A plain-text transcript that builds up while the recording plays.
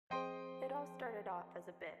all started off as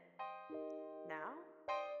a bit. Now,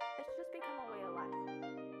 it's just become a way of life.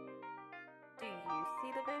 Do you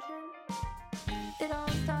see the vision? It all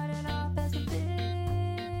started off as a bit.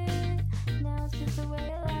 Now it's just a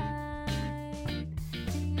way of life.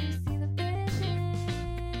 Do you see the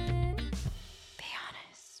vision? Be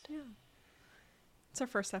honest. Yeah. It's our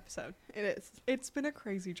first episode. It is. It's been a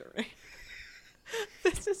crazy journey.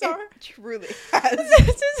 This is It our truly has.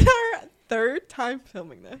 this is our third time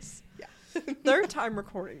filming this. Yeah. Third time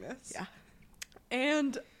recording this. Yeah.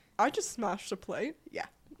 And I just smashed a plate. Yeah.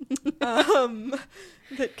 That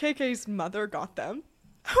KK's mother got them,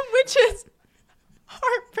 which is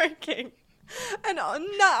heartbreaking. And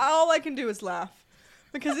all I can do is laugh,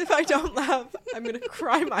 because if I don't laugh, I'm gonna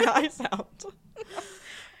cry my eyes out.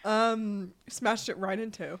 Smashed it right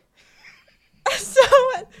in two. So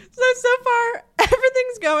far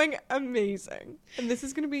everything's going amazing, and this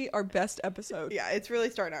is gonna be our best episode. Yeah, it's really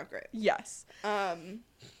starting out great. Yes.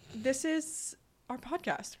 This is our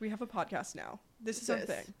podcast. We have a podcast now. This is our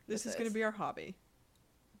thing. This is going to be our hobby.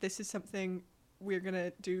 This is something we're going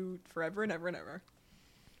to do forever and ever and ever.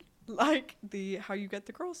 Like the How You Get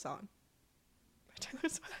the Girl song by Taylor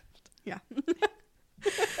Swift. Yeah.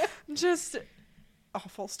 Just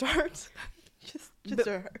awful start. Just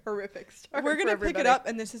a horrific start. We're going for to pick it everybody. up,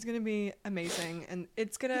 and this is going to be amazing, and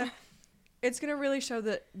it's going to really show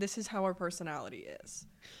that this is how our personality is.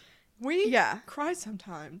 We cry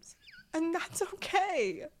sometimes, and that's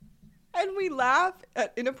okay. And we laugh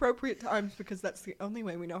at inappropriate times because that's the only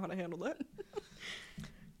way we know how to handle it.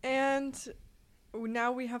 And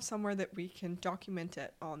now we have somewhere that we can document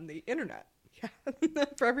it on the internet. Yeah.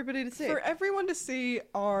 For everybody to see. For everyone to see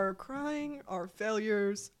our crying, our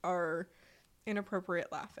failures, our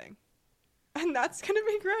inappropriate laughing. And that's going to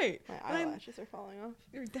be great. My And eyelashes are falling off.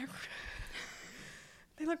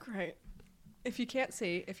 They look great. If you can't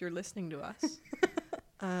see, if you're listening to us,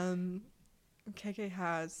 KK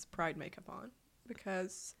has pride makeup on,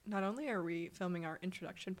 because not only are we filming our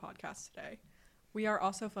introduction podcast today, we are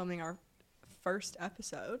also filming our first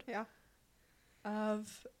episode. Yeah.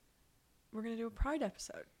 We're going to do a pride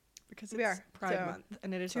episode, because We it's are. Pride So Month,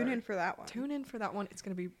 and it is Tune in for that one. Tune in for that one. It's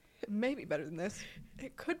going to be maybe better than this.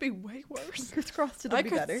 It could be way worse. Fingers crossed it'll I be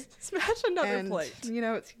could better. smash another And, plate. you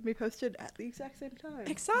know, it's going to be posted at the exact same time.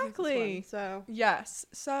 Exactly. As this one. So Yes.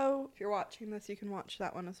 So if you're watching this, you can watch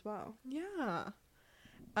that one as well. yeah.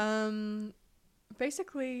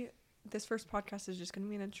 Basically, this first podcast is just going to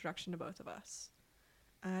be an introduction to both of us.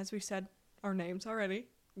 As we said our names already,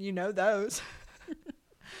 you know those.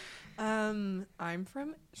 I'm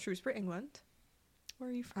from Shrewsbury, England. Where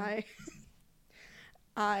are you from?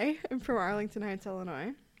 I am from Arlington Heights,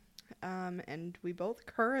 Illinois. And we both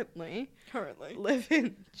currently live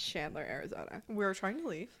in Chandler, Arizona. We're trying to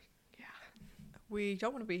leave. Yeah. We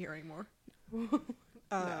don't want to be here anymore.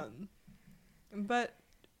 No. But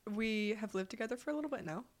we have lived together for a little bit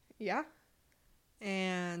now. Yeah.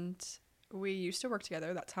 And we used to work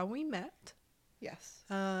together. That's how we met. Yes.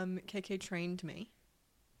 KK trained me.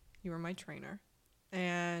 You were my trainer.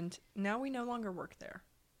 And now we no longer work there.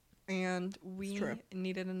 And we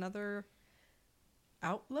needed another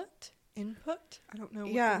outlet, input. I don't know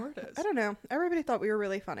what the word is. I don't know. Everybody thought we were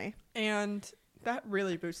really funny. And that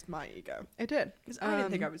really boosted my ego. It did. Because I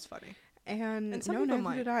didn't think I was funny. And some no, people neither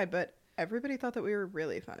might. did I, but everybody thought that we were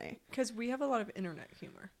really funny. Because we have a lot of internet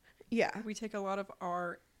humor. Yeah. We take a lot of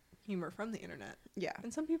our humor from the internet. Yeah.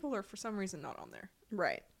 And some people are, for some reason, not on there.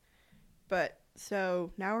 Right. But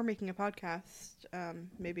so now we're making a podcast.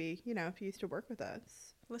 Maybe, you know, if you used to work with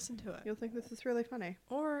us, Listen to it. you'll think this is really funny.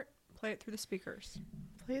 Or play it through the speakers.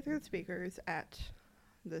 Play it through the speakers at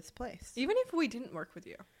this place. Even if we didn't work with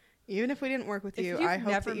you. Even if we didn't work with If you, you've I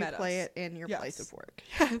hope never that you met play us. it in your Yes. place of work.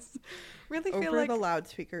 Yes. Really feel Over like the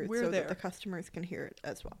loudspeakers we're so there. that the customers can hear it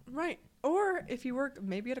as well. Right. Or if you work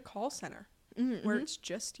maybe at a call center Mm-hmm. where it's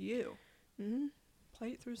just you. Mm-hmm. Play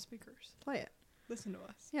it through speakers. Play it. Listen to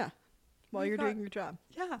us. Yeah. While We've you're got- doing your job.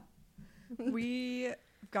 Yeah. We've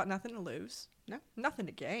got nothing to lose. No. Nothing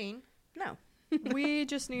to gain. No. We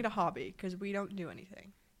just need a hobby because we don't do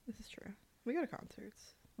anything. This is true. We go to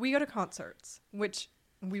concerts. We go to concerts, which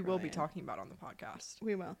we will be Brilliant. talking about on the podcast.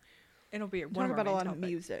 We will. It'll be We one talk of our about a main lot of topics.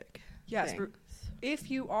 music. Yes. things.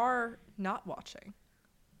 If you are not watching,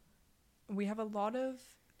 we have a lot of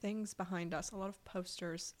things behind us, a lot of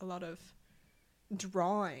posters, a lot of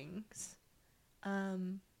drawings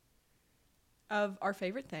of our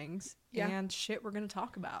favorite things and shit we're going to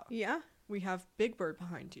talk about. Yeah. We have Big Bird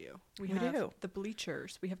behind you. We We have do. the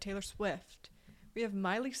Bleachers. We have Taylor Swift. We have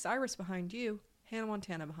Miley Cyrus behind you, Hannah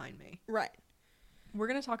Montana behind me. Right. We're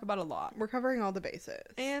going to talk about a lot. We're covering all the bases.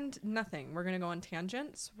 And nothing. We're going to go on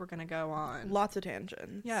tangents. We're going to go on... Lots of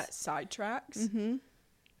tangents. Yeah, sidetracks. Mm-hmm.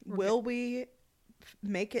 Will we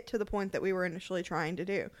make it to the point that we were initially trying to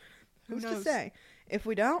do? Who's to say? If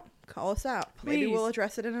we don't, call us out. Please. Maybe we'll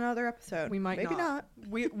address it in another episode. We might Maybe not.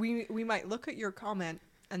 We might look at your comment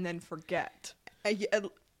and then forget.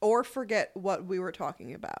 Or forget what we were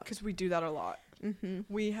talking about. Because we do that a lot. Mm-hmm.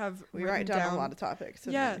 We write down a lot of topics.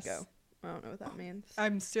 And yes. then go. I don't know what that means.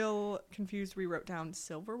 I'm still confused. We wrote down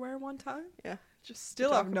silverware one time. Yeah. Just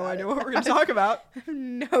still have no idea what we're going to talk about. I have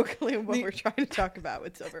no clue what we're trying to talk about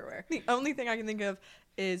with silverware. The only thing I can think of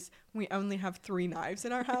is we only have 3 knives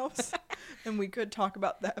in our house. And we could talk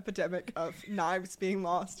about the epidemic of knives being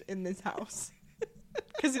lost in this house.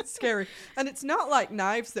 Because it's scary. And it's not like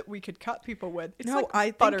knives that we could cut people with. It's like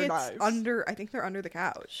I butter think knives. I think they're under the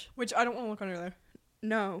couch. Which I don't want to look under there.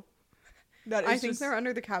 No. I think they're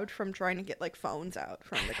under the couch from trying to get like phones out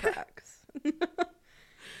from the cracks.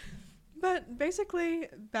 But basically,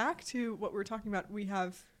 back to what we're talking about, we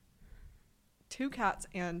have 2 cats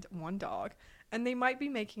and 1 dog, and they might be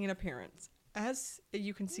making an appearance. As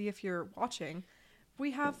you can see if you're watching,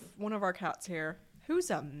 we have one of our cats here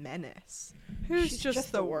who's a menace. Who's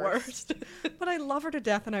just the worst. But I love her to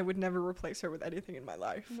death, and I would never replace her with anything in my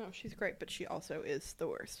life. No, she's great, but she also is the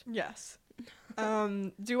worst. Yes.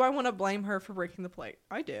 Do I want to blame her for breaking the plate?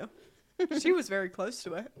 I do. She was very close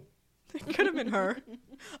to it. It could have been her.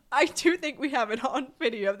 I do think we have it on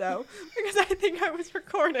video, though, because I think I was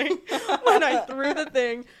recording when I threw the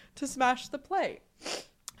thing to smash the plate.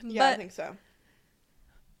 Yeah, But I think so.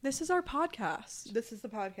 this is our podcast. This is the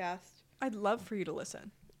podcast. I'd love for you to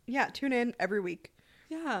listen. Yeah, tune in every week.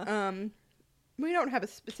 Yeah. We don't have a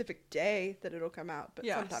specific day that it'll come out, but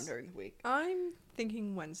Yes. sometime during the week. I'm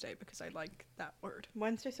thinking Wednesday because I like that word.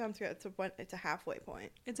 Wednesday sounds good. It's a halfway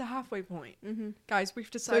point. It's a halfway point. Mm-hmm. Guys, we've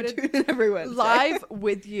So decided tune in every Wednesday. live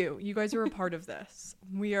with you. You guys are a part of this.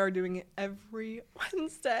 We are doing it every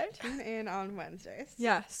Wednesday. Tune in on Wednesdays.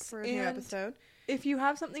 Yes. For a new episode. If you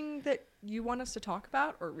have something that you want us to talk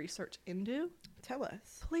about or research into, Tell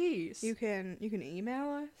us. please. You can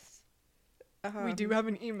email us. We do have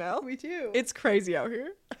an email. We do. It's crazy out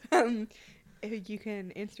here. You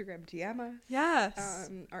can Instagram DM us. Yes.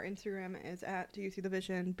 Our Instagram is at Do You See the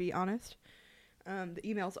Vision? Be honest. The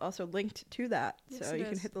email's also linked to that, Yes, so it you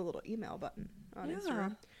can is. hit the little email button on Yeah.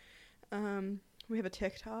 Instagram. We have a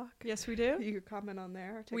TikTok. Yes, we do. You can comment on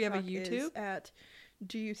there. Our We have a TikTok YouTube. is at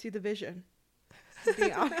Do You See the Vision?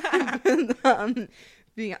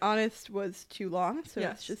 Being honest was too long, so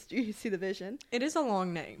Yes. it's just Do You See the Vision? It is a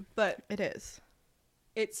long name, but It is.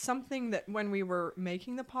 it's something that when we were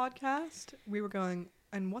making the podcast, we were going,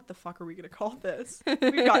 and what the fuck are we going to call this?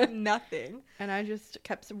 We got nothing. And I just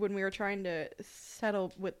kept, when we were trying to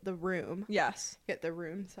settle with the room, Yes. get the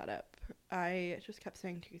room set up, I just kept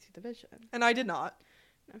saying, Do you see the vision? And I did not.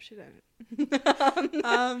 No, she didn't.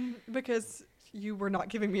 Because you were not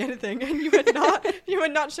giving me anything, and you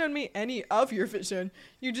had not shown me any of your vision.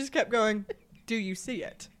 You just kept going, do you see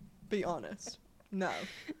it? Be honest. No.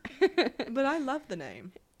 But I love the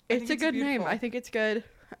name. It's a good name. beautiful. I think it's good.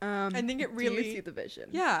 I think it Do really... you see the vision?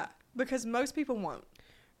 Yeah, because most people won't.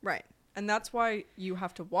 Right. And that's why you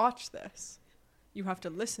have to watch this. You have to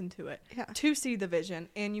listen to it Yeah. to see the vision,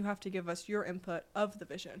 and you have to give us your input of the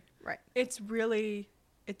vision. Right. It's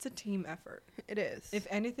a team effort. It is. If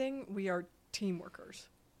anything, we are team workers.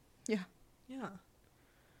 Yeah. Yeah.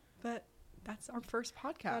 But that's our first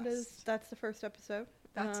podcast. That's the first episode.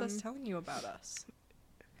 That's us telling you about us.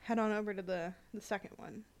 Head on over to the second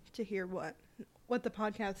one to hear what the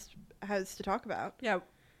podcast has to talk about. Yeah,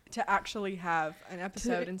 to actually have an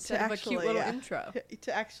episode instead of a cute actually, little yeah. intro.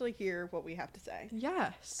 To actually hear what we have to say.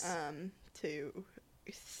 Yes. To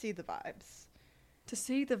see the vibes. To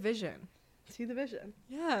see the vision. See the vision.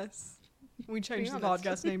 Yes. We changed the honest.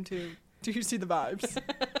 podcast name to Do You See the Vibes?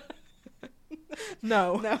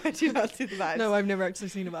 No. No, I do not see the vibes. No, I've never actually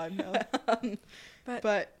seen a vibe, no.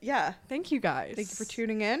 But yeah, Thank you guys. thank you for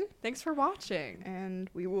tuning in, Thanks for watching. and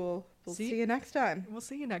we'll See- see you next time. We'll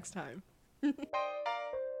see you next time.